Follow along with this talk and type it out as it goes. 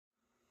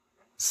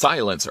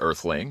Silence,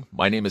 Earthling.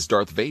 My name is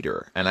Darth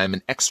Vader, and I'm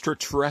an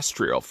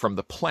extraterrestrial from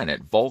the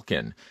planet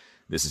Vulcan.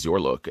 This is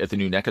your look at the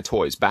new NECA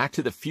Toys Back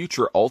to the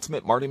Future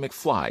Ultimate Marty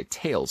McFly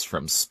Tales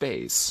from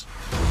Space.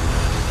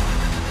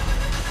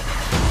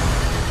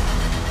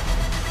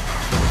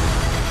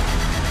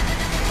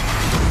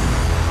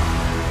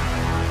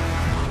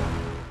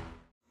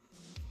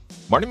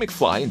 Marty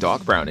McFly and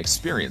Doc Brown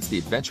experience the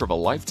adventure of a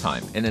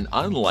lifetime in an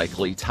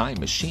unlikely time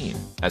machine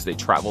as they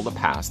travel the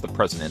past, the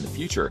present, and the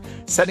future,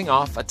 setting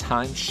off a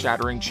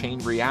time-shattering chain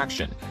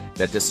reaction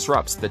that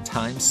disrupts the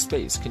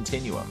time-space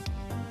continuum.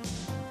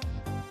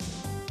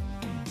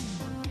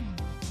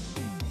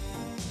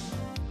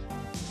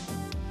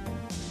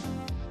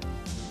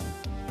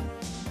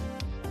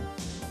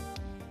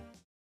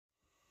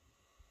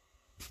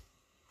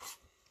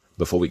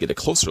 Before we get a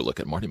closer look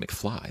at Marty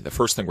McFly, the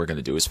first thing we're going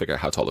to do is figure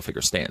out how tall the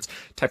figure stands.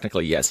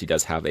 Technically, yes, he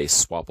does have a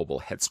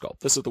swappable head sculpt.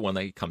 This is the one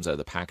that he comes out of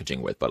the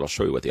packaging with, but I'll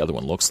show you what the other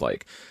one looks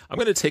like. I'm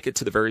going to take it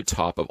to the very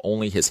top of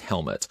only his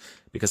helmet,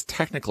 because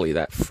technically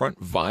that front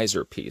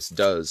visor piece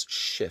does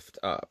shift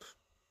up.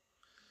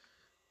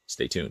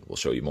 Stay tuned. We'll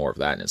show you more of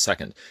that in a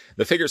second.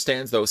 The figure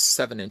stands, though,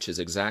 7 inches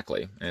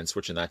exactly, and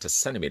switching that to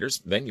centimeters,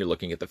 then you're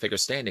looking at the figure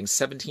standing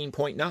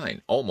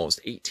 17.9, almost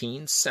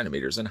 18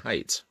 centimeters in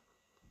height.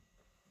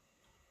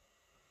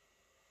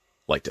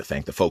 Like to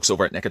thank the folks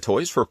over at NECA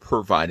Toys for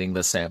providing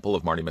the sample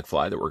of Marty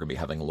McFly that we're going to be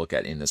having a look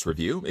at in this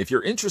review. If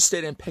you're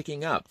interested in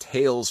picking up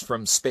Tales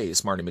from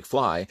Space Marty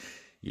McFly,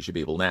 you should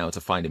be able now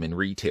to find him in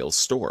retail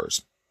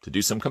stores. To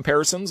do some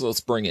comparisons, let's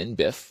bring in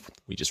Biff,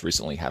 we just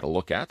recently had a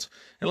look at,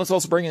 and let's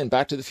also bring in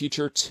Back to the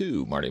Future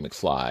 2 Marty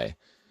McFly.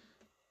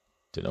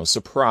 To no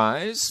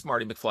surprise,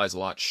 Marty McFly is a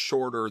lot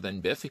shorter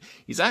than Biff.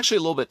 He's actually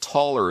a little bit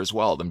taller as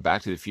well than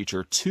Back to the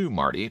Future 2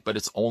 Marty, but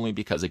it's only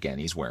because, again,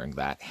 he's wearing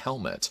that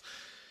helmet.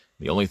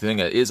 The only thing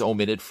that is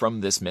omitted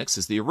from this mix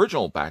is the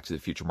original Back to the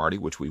Future Marty,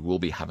 which we will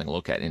be having a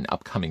look at in an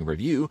upcoming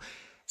review,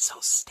 so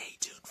stay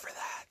tuned for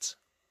that.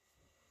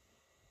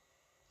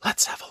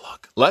 Let's have a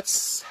look.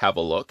 Let's have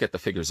a look at the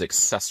figure's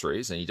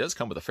accessories, and he does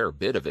come with a fair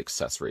bit of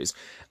accessories,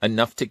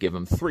 enough to give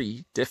him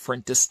 3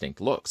 different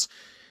distinct looks.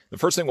 The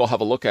first thing we'll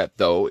have a look at,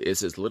 though, is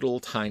his little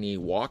tiny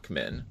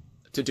Walkman,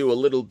 to do a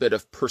little bit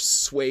of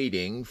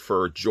persuading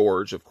for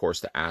George, of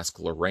course, to ask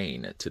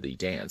Lorraine to the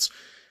dance.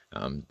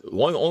 The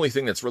only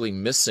thing that's really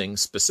missing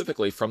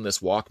specifically from this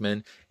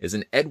Walkman is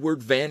an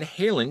Edward Van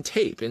Halen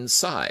tape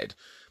inside.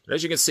 But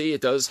as you can see,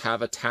 it does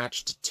have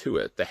attached to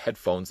it the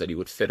headphones that he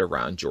would fit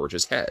around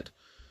George's head.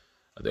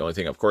 The only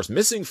thing, of course,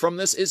 missing from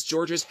this is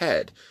George's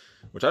head,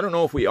 which I don't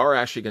know if we are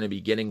actually going to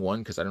be getting one,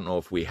 because I don't know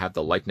if we have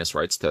the likeness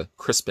rights to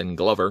Crispin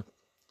Glover.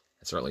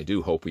 I certainly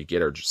do hope we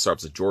get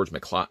ourselves a George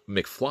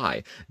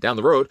McFly down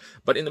the road.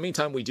 But in the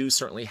meantime, we do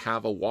certainly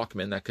have a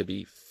Walkman that could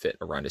be fit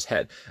around his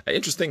head. An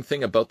interesting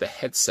thing about the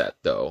headset,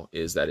 though,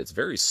 is that it's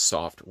very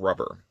soft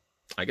rubber.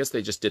 I guess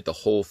they just did the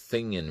whole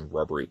thing in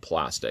rubbery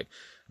plastic.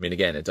 I mean,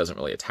 again, it doesn't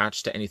really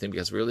attach to anything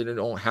because we really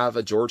don't have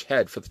a George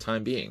head for the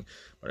time being.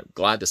 But I'm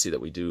glad to see that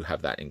we do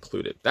have that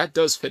included. That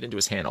does fit into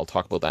his hand. I'll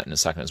talk about that in a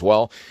second as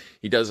well.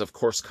 He does, of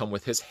course, come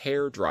with his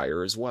hair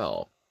dryer as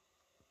well.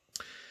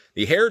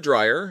 The hair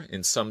dryer,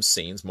 in some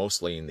scenes,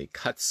 mostly in the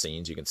cut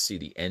scenes, you can see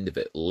the end of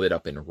it lit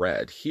up in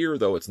red. Here,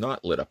 though, it's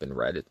not lit up in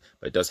red,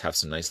 but it does have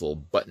some nice little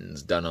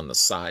buttons done on the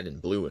side in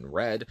blue and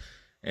red,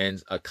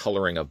 and a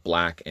coloring of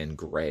black and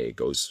gray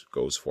goes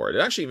for it. It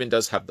actually even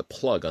does have the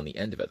plug on the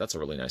end of it. That's a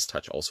really nice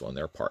touch also on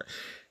their part.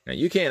 Now,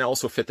 you can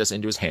also fit this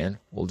into his hand.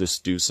 We'll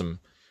just do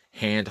some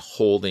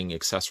hand-holding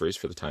accessories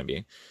for the time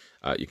being.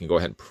 You can go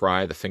ahead and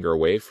pry the finger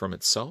away from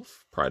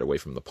itself, pry it away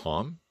from the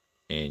palm,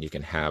 and you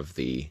can have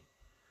the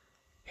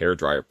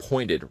hairdryer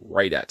pointed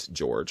right at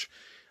George.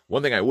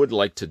 One thing I would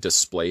like to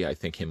display, I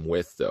think, him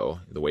with, though,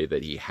 the way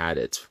that he had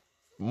it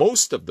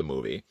most of the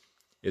movie,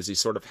 is he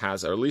sort of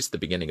has, or at least the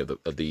beginning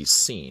of the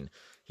scene,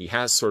 he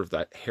has sort of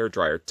that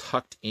hairdryer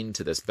tucked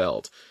into this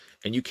belt.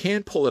 And you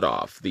can pull it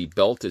off. The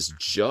belt is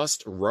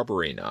just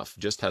rubbery enough,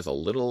 just has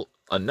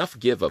enough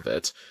give of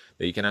it,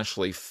 that you can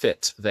actually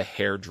fit the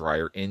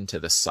hairdryer into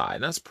the side.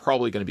 And that's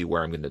probably going to be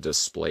where I'm going to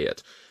display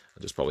it.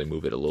 I'll just probably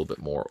move it a little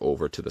bit more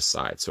over to the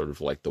side, sort of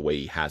like the way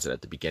he has it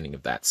at the beginning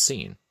of that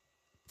scene.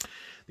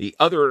 The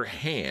other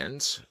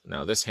hand,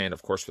 now this hand,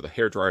 of course, for the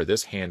hairdryer,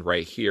 this hand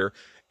right here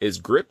is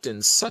gripped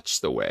in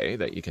such the way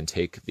that you can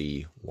take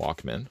the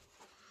Walkman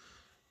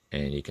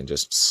and you can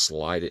just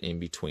slide it in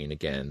between,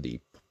 again, the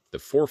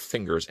 4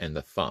 fingers and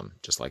the thumb,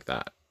 just like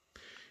that.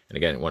 And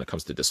again, when it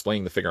comes to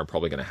displaying the figure, I'm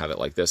probably going to have it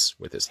like this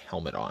with his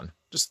helmet on,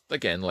 just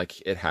again,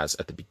 like it has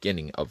at the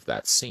beginning of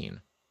that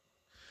scene.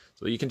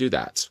 So you can do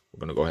that. We're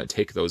going to go ahead and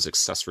take those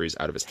accessories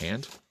out of his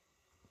hand.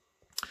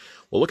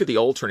 We'll look at the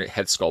alternate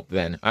head sculpt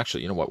then.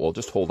 Actually, you know what? We'll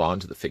just hold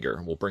on to the figure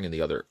and we'll bring in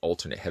the other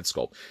alternate head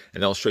sculpt.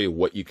 And I'll show you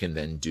what you can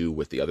then do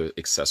with the other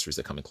accessories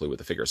that come included with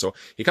the figure. So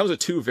he comes with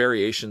 2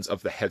 variations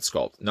of the head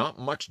sculpt. Not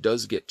much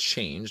does get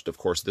changed. Of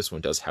course, this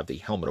one does have the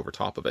helmet over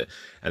top of it.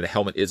 And the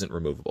helmet isn't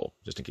removable,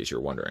 just in case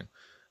you're wondering.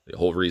 The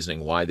whole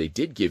reasoning why they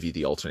did give you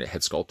the alternate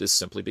head sculpt is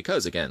simply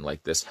because, again,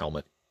 like this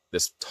helmet,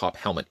 this top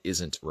helmet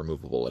isn't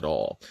removable at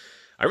all.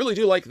 I really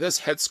do like this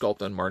head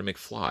sculpt on Marty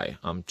McFly.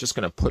 I'm just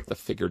going to put the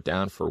figure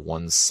down for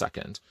 1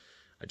 second.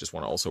 I just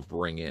want to also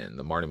bring in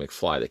the Marty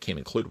McFly that came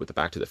included with the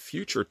Back to the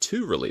Future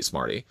 2 release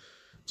Marty,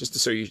 just to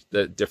show you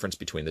the difference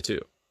between the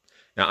two.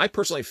 Now, I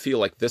personally feel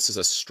like this is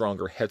a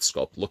stronger head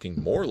sculpt, looking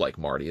more like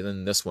Marty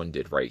than this one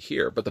did right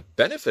here. But the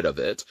benefit of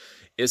it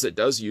is it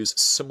does use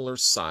similar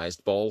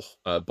sized ball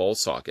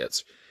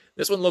sockets.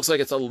 This one looks like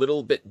it's a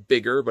little bit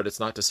bigger, but it's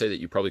not to say that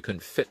you probably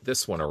couldn't fit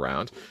this one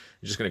around.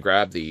 You're just going to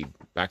grab the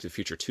Back to the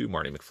Future 2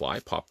 Marty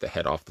McFly, pop the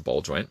head off the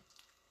ball joint.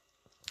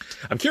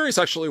 I'm curious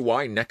actually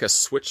why NECA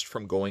switched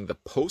from going the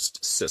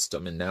post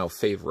system and now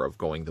favor of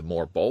going the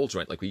more ball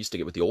joint like we used to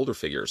get with the older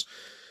figures.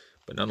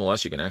 But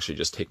nonetheless, you can actually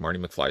just take Marty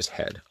McFly's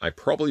head. I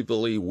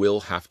probably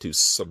will have to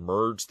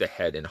submerge the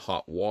head in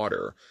hot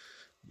water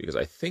because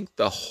I think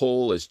the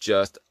hole is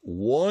just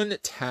one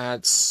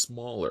tad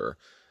smaller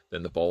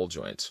than the ball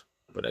joint.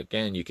 But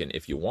again, you can,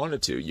 if you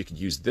wanted to, you could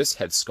use this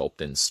head sculpt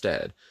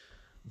instead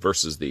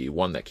versus the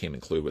one that came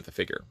included with the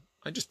figure.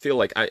 I just feel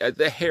like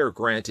the hair,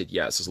 granted,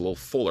 yes, is a little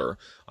fuller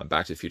on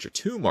Back to the Future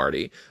 2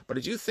 Marty, but I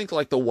do think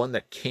like the one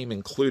that came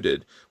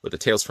included with the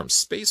Tales from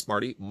Space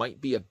Marty might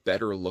be a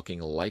better looking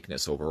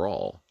likeness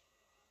overall.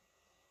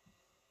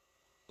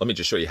 Let me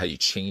just show you how you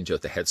change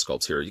out the head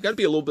sculpts here. You got to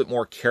be a little bit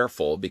more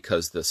careful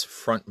because this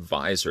front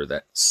visor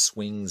that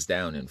swings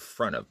down in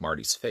front of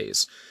Marty's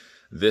face,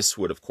 this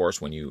would, of course,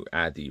 when you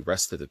add the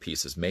rest of the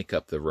pieces, make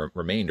up the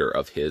remainder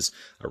of his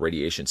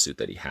radiation suit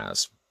that he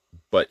has.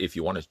 But if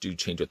you want to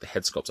change out the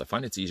head sculpts, I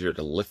find it's easier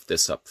to lift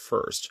this up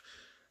first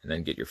and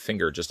then get your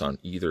finger just on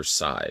either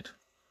side.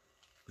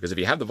 Because if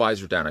you have the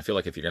visor down, I feel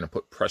like if you're going to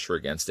put pressure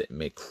against it, it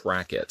may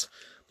crack it.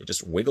 But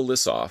just wiggle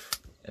this off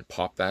and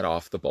pop that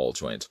off the ball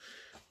joint.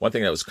 One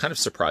thing that was kind of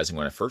surprising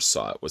when I first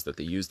saw it was that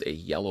they used a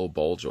yellow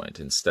ball joint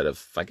instead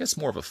of, I guess,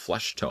 more of a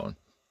flesh tone.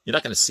 You're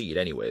not going to see it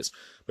anyways.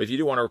 But if you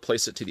do want to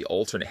replace it to the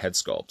alternate head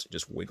sculpt,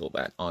 just wiggle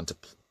that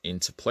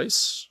into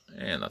place.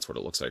 And that's what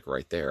it looks like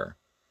right there.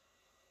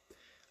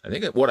 I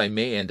think that what I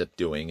may end up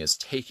doing is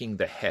taking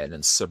the head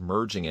and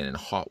submerging it in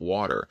hot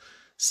water.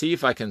 See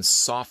if I can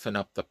soften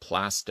up the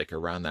plastic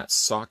around that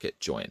socket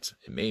joint.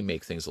 It may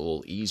make things a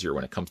little easier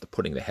when it comes to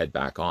putting the head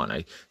back on.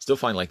 I still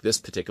find like this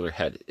particular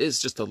head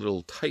is just a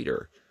little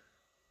tighter.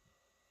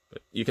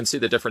 But you can see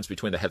the difference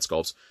between the head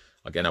sculpts.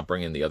 Again, I'll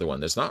bring in the other one.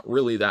 There's not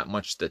really that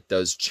much that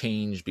does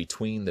change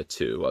between the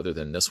two, other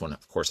than this one,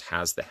 of course,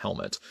 has the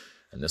helmet,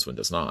 and this one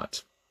does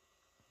not.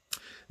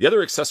 The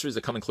other accessories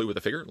that come included with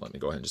the figure, let me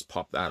go ahead and just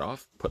pop that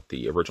off, put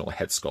the original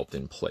head sculpt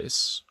in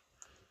place.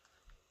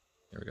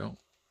 There we go.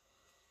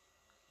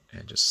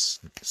 And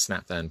just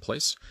snap that in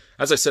place.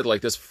 As I said,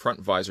 like this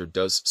front visor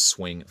does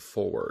swing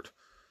forward.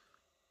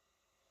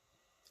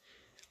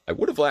 I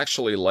would have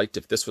actually liked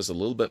if this was a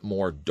little bit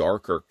more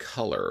darker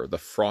color, the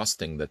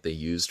frosting that they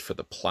used for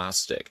the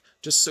plastic,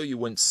 just so you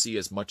wouldn't see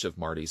as much of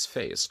Marty's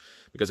face.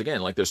 Because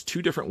again, like there's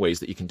two different ways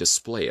that you can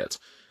display it.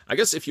 I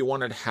guess if you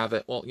wanted to have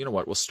it, well, you know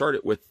what, we'll start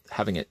it with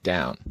having it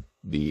down.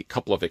 The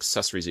couple of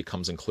accessories it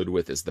comes included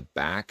with is the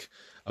back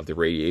of the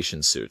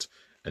radiation suit.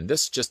 And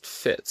this just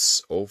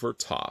fits over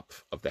top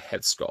of the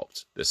head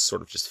sculpt. This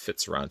sort of just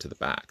fits around to the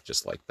back,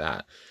 just like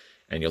that.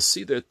 And you'll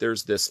see that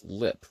there's this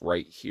lip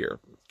right here.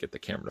 Get the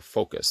camera to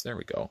focus. There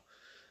we go.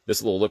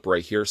 This little lip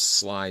right here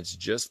slides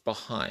just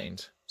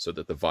behind so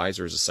that the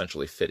visor is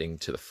essentially fitting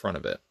to the front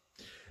of it.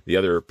 The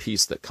other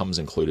piece that comes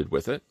included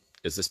with it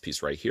is this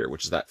piece right here,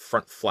 which is that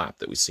front flap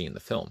that we see in the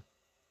film.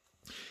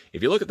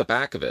 If you look at the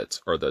back of it,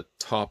 or the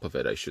top of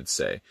it, I should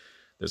say,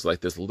 there's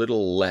like this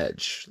little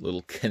ledge,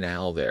 little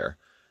canal there.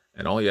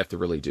 And all you have to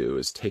really do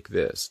is take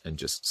this and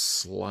just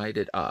slide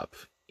it up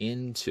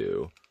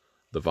into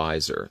the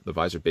visor. The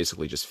visor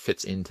basically just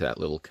fits into that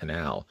little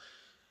canal,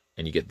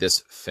 and you get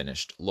this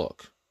finished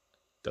look.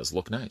 It does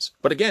look nice.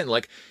 But again,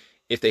 like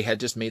if they had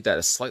just made that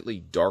a slightly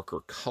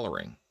darker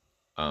coloring,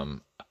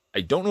 I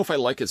don't know if I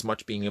like as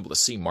much being able to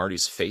see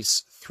Marty's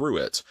face through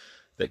it,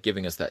 that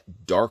giving us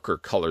that darker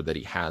color that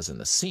he has in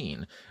the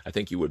scene. I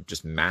think you would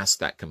just mask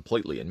that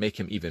completely and make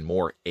him even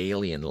more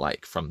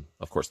alien-like from,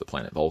 of course, the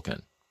planet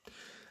Vulcan.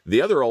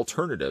 The other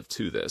alternative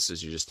to this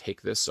is you just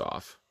take this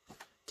off,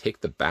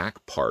 take the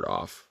back part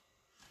off,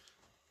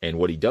 and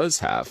what he does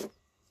have,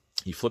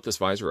 you flip this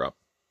visor up.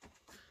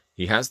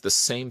 He has the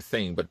same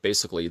thing, but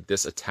basically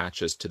this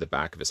attaches to the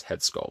back of his head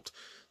sculpt.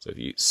 So if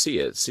you see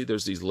it, see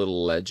there's these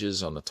little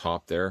ledges on the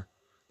top there?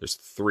 There's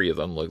 3 of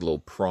them, like little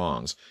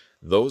prongs.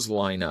 Those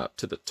line up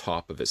to the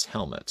top of his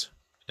helmet,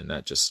 and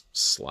that just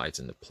slides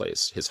into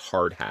place. His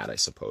hard hat, I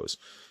suppose.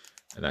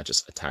 And that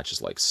just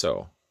attaches like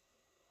so.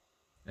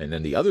 And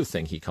then the other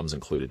thing he comes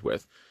included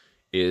with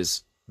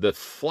is the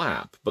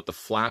flap, but the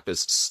flap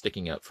is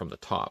sticking out from the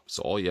top.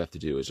 So all you have to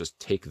do is just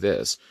take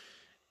this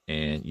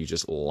and you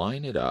just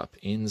line it up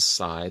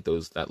inside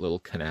that little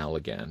canal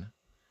again,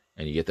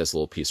 and you get this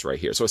little piece right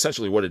here. So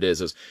essentially what it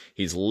is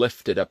he's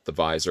lifted up the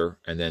visor,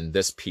 and then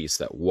this piece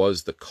that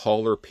was the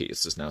collar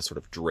piece is now sort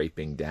of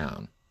draping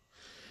down.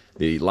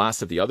 The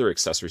last of the other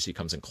accessories he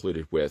comes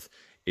included with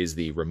is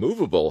the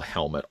removable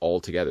helmet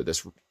altogether,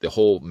 the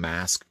whole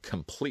mask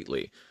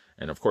completely.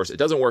 And of course, it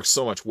doesn't work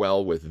so much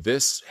well with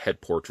this head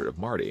portrait of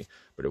Marty,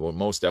 but it will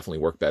most definitely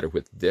work better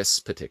with this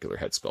particular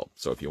head sculpt.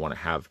 So if you want to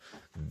have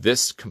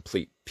this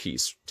complete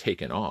piece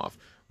taken off,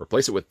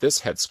 replace it with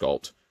this head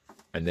sculpt,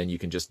 and then you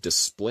can just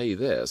display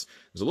this.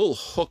 There's a little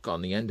hook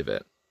on the end of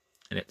it,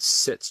 and it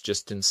sits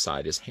just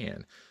inside his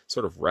hand,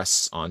 sort of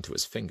rests onto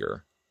his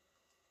finger,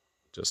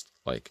 just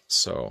like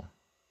so.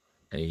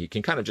 And he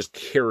can kind of just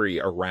carry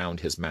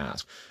around his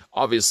mask.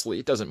 Obviously,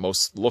 it doesn't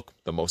look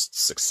the most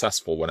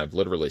successful when I've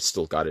literally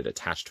still got it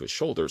attached to his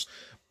shoulders,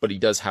 but he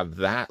does have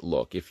that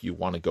look if you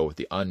want to go with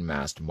the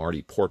unmasked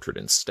Marty portrait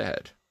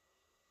instead.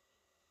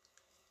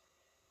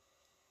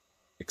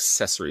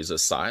 Accessories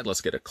aside, let's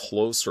get a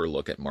closer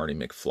look at Marty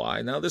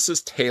McFly. Now, this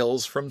is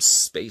Tales from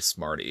Space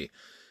Marty.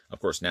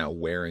 Of course, now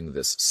wearing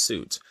this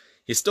suit.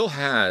 He still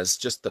has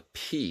just the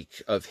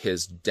peak of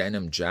his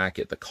denim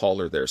jacket, the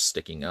collar there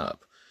sticking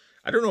up.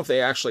 I don't know if they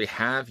actually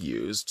have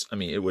used, I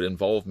mean, it would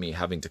involve me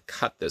having to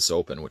cut this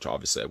open, which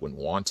obviously I wouldn't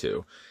want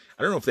to.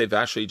 I don't know if they've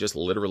actually just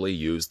literally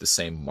used the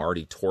same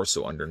Marty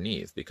torso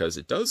underneath, because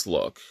it does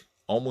look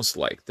almost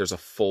like there's a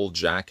full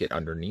jacket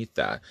underneath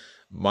that,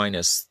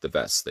 minus the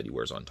vest that he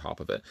wears on top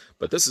of it.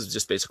 But this is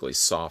just basically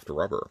soft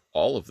rubber.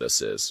 All of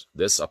this is.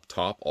 This up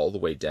top, all the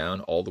way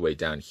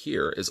down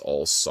here is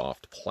all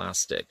soft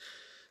plastic.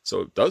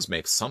 So it does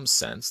make some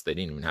sense. They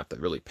didn't even have to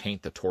really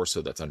paint the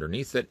torso that's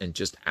underneath it and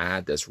just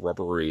add this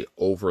rubbery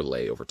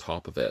overlay over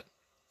top of it.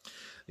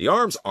 The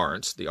arms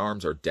aren't. The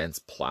arms are dense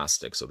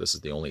plastic, so this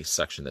is the only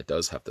section that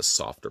does have the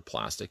softer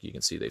plastic. You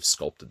can see they've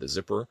sculpted the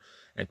zipper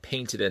and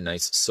painted a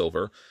nice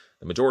silver.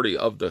 The majority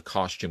of the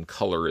costume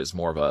color is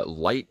more of a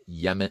light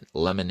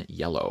lemon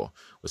yellow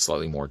with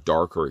slightly more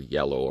darker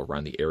yellow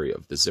around the area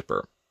of the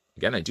zipper.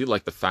 Again, I do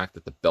like the fact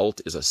that the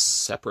belt is a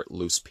separate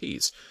loose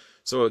piece.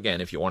 So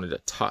again, if you wanted to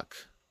tuck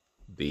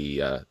the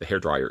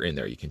hairdryer in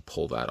there, you can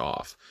pull that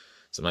off.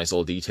 Some nice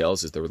little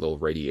details is there were little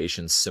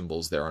radiation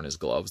symbols there on his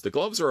gloves. The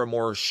gloves are a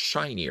more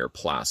shinier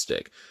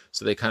plastic,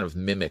 so they kind of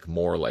mimic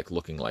more like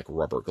looking like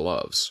rubber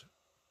gloves.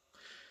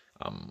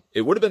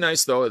 It would have been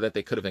nice, though, that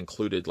they could have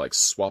included like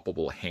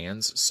swappable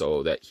hands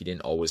so that he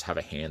didn't always have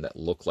a hand that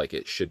looked like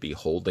it should be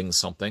holding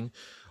something,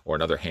 or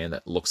another hand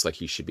that looks like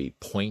he should be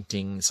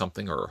pointing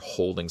something or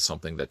holding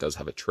something that does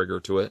have a trigger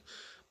to it.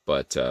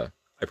 But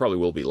I probably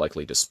will be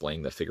likely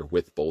displaying the figure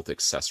with both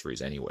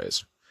accessories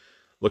anyways.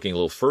 Looking a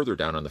little further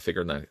down on the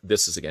figure, now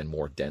this is again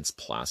more dense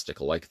plastic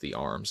like the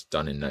arms,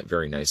 done in a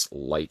very nice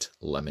light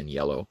lemon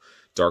yellow.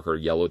 Darker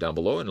yellow down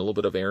below, and a little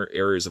bit of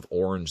areas of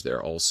orange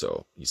there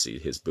also. You see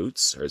his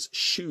boots, or his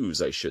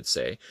shoes, I should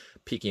say,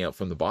 peeking out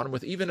from the bottom,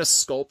 with even a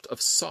sculpt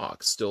of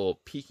sock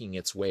still peeking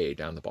its way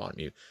down the bottom.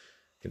 You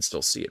can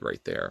still see it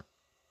right there.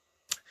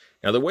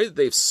 Now, the way that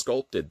they've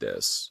sculpted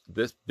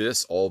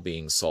this all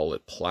being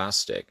solid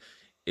plastic,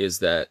 is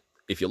that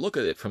if you look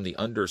at it from the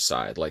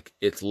underside, like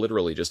it's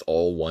literally just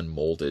all one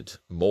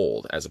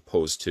mold, as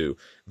opposed to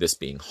this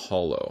being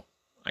hollow.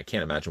 I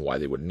can't imagine why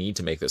they would need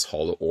to make this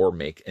hollow or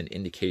make an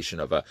indication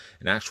of an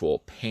actual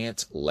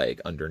pant leg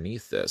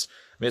underneath this.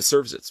 I mean, it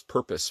serves its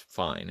purpose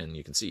fine, and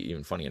you can see,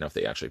 even funny enough,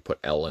 they actually put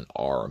L and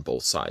R on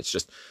both sides,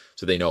 just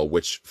so they know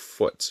which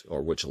foot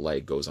or which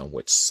leg goes on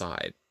which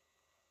side.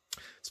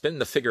 Spin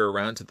the figure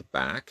around to the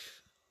back.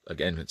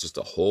 Again, it's just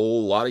a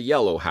whole lot of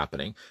yellow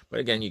happening, but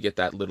again, you get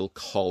that little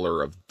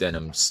collar of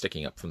denim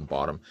sticking up from the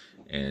bottom,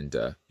 and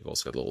you've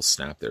also got a little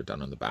snap there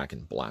done on the back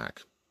in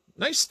black.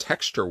 Nice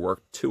texture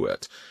work to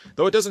it.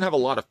 Though it doesn't have a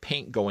lot of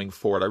paint going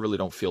for it, I really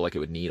don't feel like it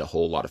would need a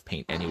whole lot of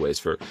paint anyways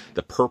for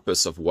the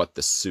purpose of what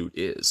the suit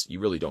is. You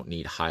really don't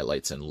need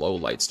highlights and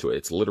lowlights to it.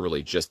 It's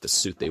literally just the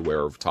suit they wear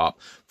over top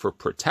for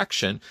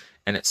protection,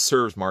 and it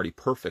serves Marty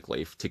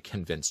perfectly to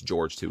convince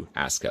George to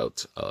ask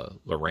out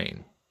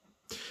Lorraine.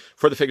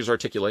 For the figure's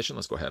articulation,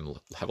 let's go ahead and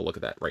have a look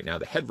at that right now.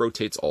 The head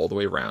rotates all the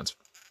way around.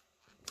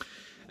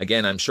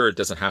 Again, I'm sure it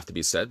doesn't have to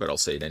be said, but I'll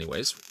say it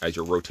anyways. As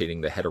you're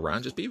rotating the head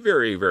around, just be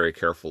very, very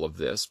careful of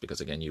this, because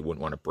again, you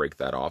wouldn't want to break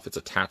that off. It's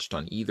attached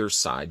on either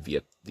side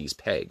via these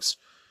pegs.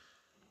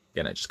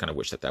 Again, I just kind of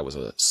wish that was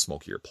a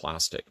smokier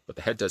plastic. But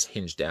the head does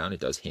hinge down, it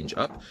does hinge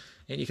up,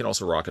 and you can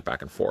also rock it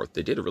back and forth.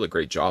 They did a really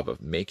great job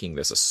of making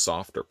this a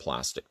softer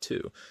plastic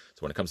too.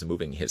 So when it comes to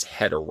moving his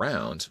head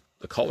around,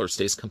 the collar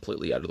stays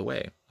completely out of the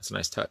way. That's a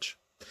nice touch.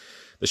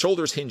 The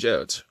shoulders hinge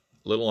out.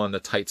 A little on the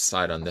tight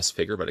side on this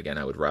figure, but again,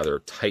 I would rather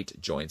tight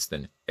joints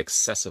than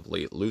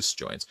excessively loose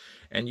joints.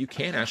 And you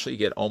can actually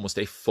get almost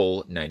a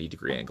full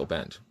 90-degree angle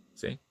bend.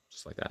 See?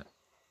 Just like that.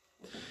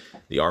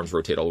 The arms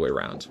rotate all the way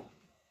around.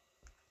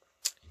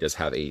 He does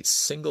have a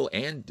single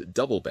and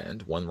double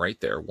bend, one right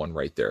there, one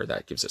right there.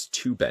 That gives us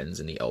two bends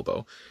in the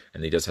elbow.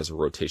 And he does have a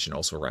rotation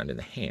also around in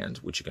the hand,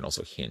 which you can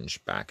also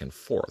hinge back and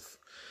forth.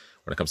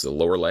 When it comes to the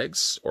lower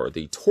legs, or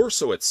the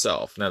torso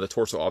itself, now the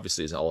torso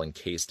obviously is all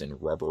encased in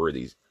rubber,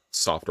 these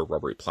softer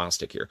rubbery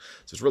plastic here,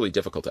 so it's really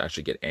difficult to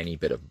actually get any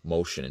bit of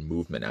motion and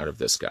movement out of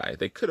this guy.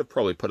 They could have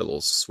probably put a little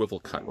swivel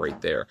cut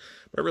right there,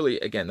 but really,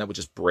 again, that would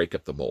just break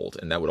up the mold,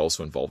 and that would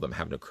also involve them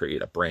having to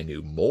create a brand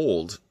new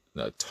mold,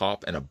 a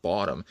top and a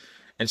bottom,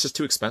 and it's just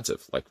too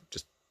expensive. Like,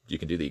 just you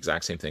can do the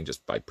exact same thing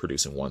just by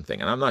producing one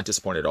thing. And I'm not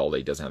disappointed at all that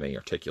he doesn't have any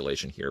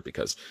articulation here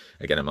because,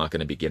 again, I'm not going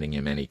to be getting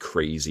him any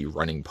crazy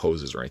running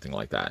poses or anything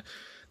like that.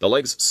 The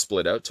legs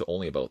split out to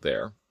only about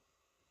there.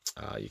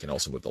 You can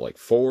also move the leg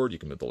forward. You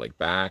can move the leg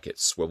back. It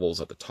swivels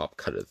at the top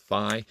cut of the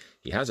thigh.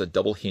 He has a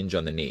double hinge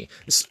on the knee.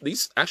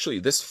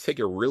 This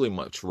figure really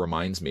much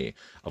reminds me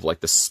of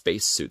like the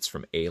space suits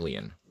from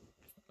Alien.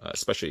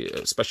 Especially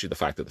the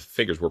fact that the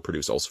figures were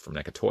produced also from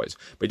NECA Toys.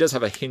 But he does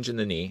have a hinge in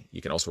the knee.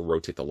 You can also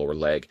rotate the lower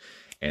leg.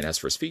 And as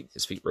for his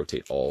feet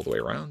rotate all the way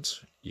around.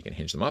 You can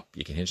hinge them up,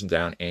 you can hinge them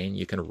down, and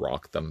you can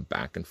rock them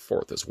back and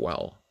forth as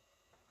well.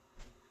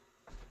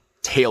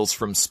 Tales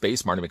from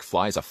Space Marty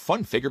McFly is a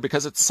fun figure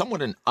because it's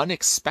somewhat an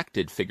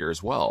unexpected figure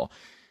as well.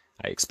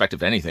 I expect,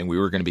 if anything, we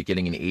were going to be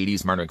getting an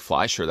 80s Marty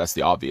McFly. Sure, that's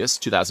the obvious.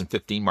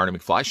 2015 Marty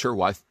McFly. Sure,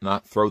 why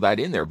not throw that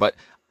in there? But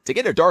to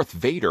get a Darth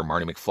Vader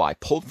Marty McFly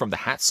pulled from the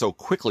hat so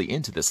quickly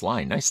into this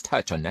line, nice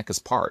touch on NECA's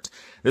part.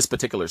 This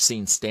particular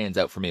scene stands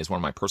out for me as one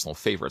of my personal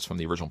favorites from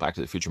the original Back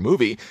to the Future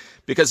movie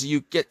because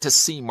you get to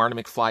see Marty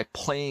McFly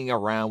playing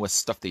around with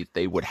stuff that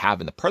they would have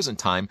in the present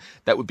time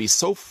that would be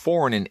so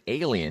foreign and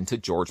alien to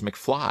George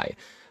McFly.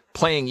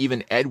 Playing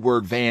even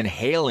Edward Van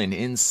Halen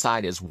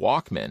inside his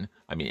Walkman.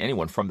 I mean,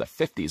 anyone from the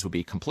 50s would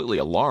be completely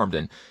alarmed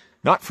and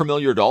not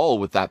familiar at all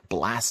with that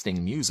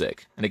blasting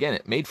music. And again,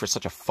 it made for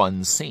such a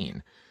fun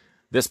scene.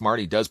 This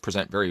Marty does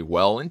present very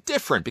well and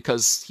different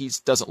because he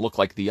doesn't look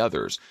like the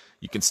others.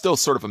 You can still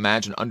sort of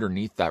imagine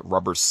underneath that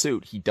rubber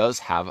suit, he does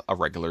have a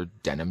regular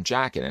denim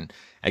jacket. And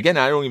again,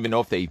 I don't even know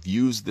if they've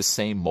used the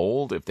same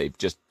mold, if they've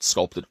just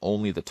sculpted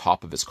only the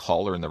top of his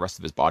collar and the rest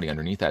of his body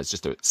underneath that is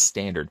just a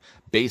standard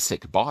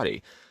basic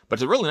body. But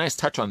it's a really nice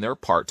touch on their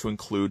part to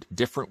include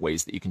different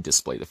ways that you can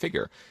display the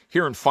figure.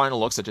 Here in Final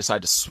Looks, I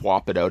decided to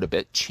swap it out a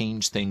bit,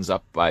 change things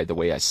up by the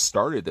way I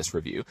started this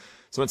review.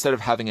 So instead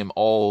of having him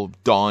all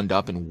donned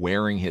up and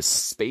wearing his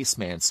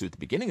spaceman suit at the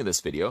beginning of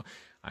this video,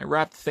 I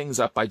wrapped things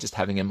up by just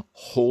having him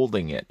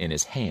holding it in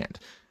his hand.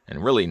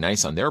 And really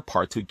nice on their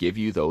part to give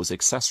you those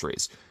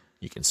accessories.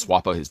 You can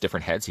swap out his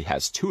different heads. He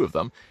has 2 of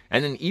them.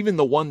 And then even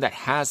the one that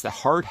has the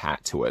hard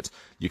hat to it,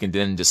 you can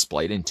then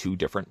display it in 2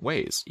 different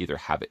ways. Either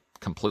have it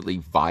completely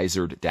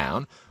visored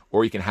down,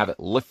 or you can have it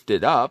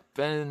lifted up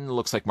and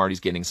looks like Marty's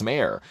getting some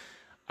air.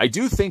 I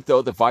do think,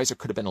 though, the visor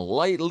could have been a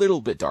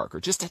little bit darker,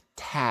 just a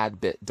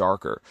tad bit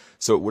darker,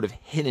 so it would have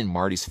hidden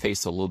Marty's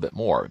face a little bit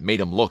more, made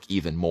him look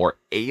even more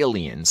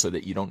alien so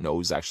that you don't know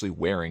who's actually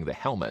wearing the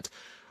helmet.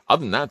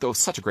 Other than that, though,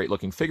 such a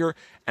great-looking figure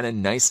and a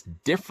nice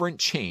different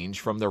change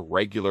from the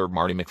regular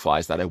Marty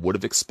McFlys that I would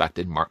have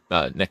expected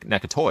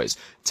NECA Toys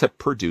to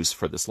produce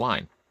for this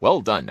line.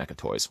 Well done, NECA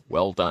Toys.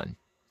 Well done.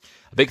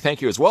 A big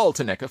thank you as well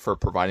to NECA for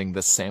providing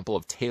this sample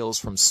of Tales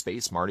from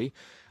Space Marty.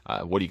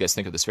 What do you guys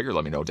think of this figure?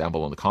 Let me know down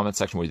below in the comment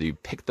section whether you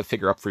picked the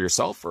figure up for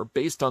yourself or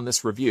based on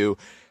this review.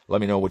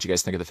 Let me know what you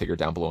guys think of the figure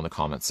down below in the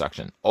comment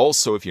section.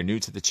 Also, if you're new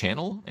to the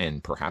channel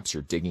and perhaps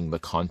you're digging the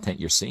content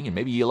you're seeing and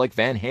maybe you like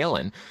Van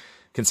Halen,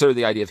 consider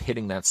the idea of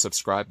hitting that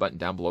subscribe button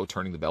down below,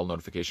 turning the bell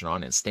notification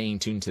on, and staying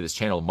tuned to this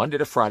channel Monday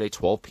to Friday,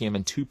 12 p.m.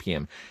 and 2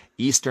 p.m.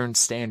 Eastern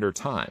Standard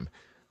Time.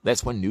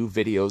 That's when new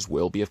videos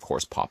will be, of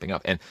course, popping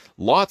up. And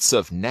lots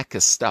of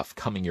NECA stuff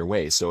coming your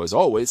way. So as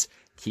always,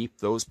 keep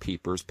those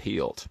peepers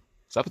peeled.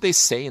 Is that what they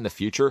say in the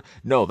future?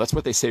 No, that's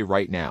what they say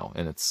right now.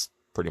 And it's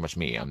pretty much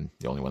me. I'm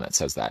the only one that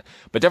says that.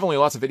 But definitely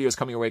lots of videos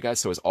coming your way,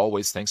 guys. So as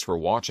always, thanks for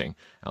watching.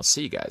 I'll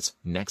see you guys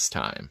next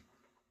time.